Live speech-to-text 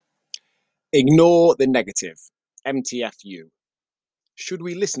Ignore the negative. MTFU. Should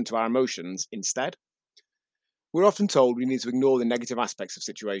we listen to our emotions instead? We're often told we need to ignore the negative aspects of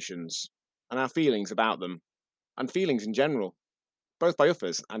situations and our feelings about them, and feelings in general, both by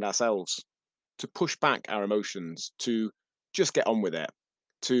others and ourselves, to push back our emotions, to just get on with it,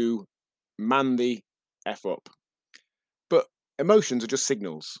 to man the F up. But emotions are just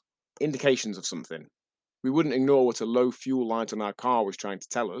signals, indications of something. We wouldn't ignore what a low fuel light on our car was trying to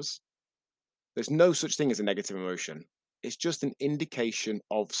tell us. There's no such thing as a negative emotion. It's just an indication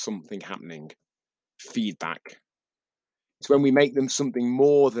of something happening. Feedback. It's when we make them something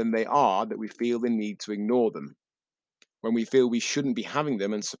more than they are that we feel the need to ignore them. When we feel we shouldn't be having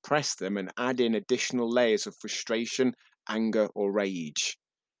them and suppress them and add in additional layers of frustration, anger, or rage.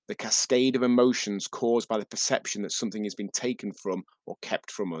 The cascade of emotions caused by the perception that something has been taken from or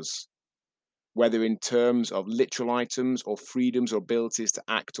kept from us, whether in terms of literal items or freedoms or abilities to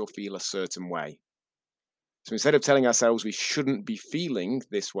act or feel a certain way. So instead of telling ourselves we shouldn't be feeling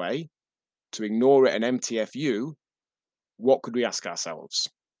this way, to ignore it and MTFU, what could we ask ourselves?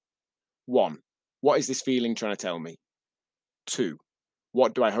 1. What is this feeling trying to tell me? 2.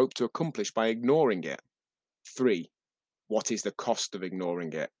 What do I hope to accomplish by ignoring it? 3. What is the cost of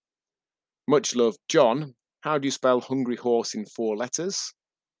ignoring it? Much love, John. How do you spell hungry horse in 4 letters?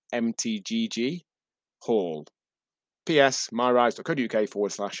 MTGG, Hall. PS,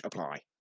 myrise.co.uk/apply.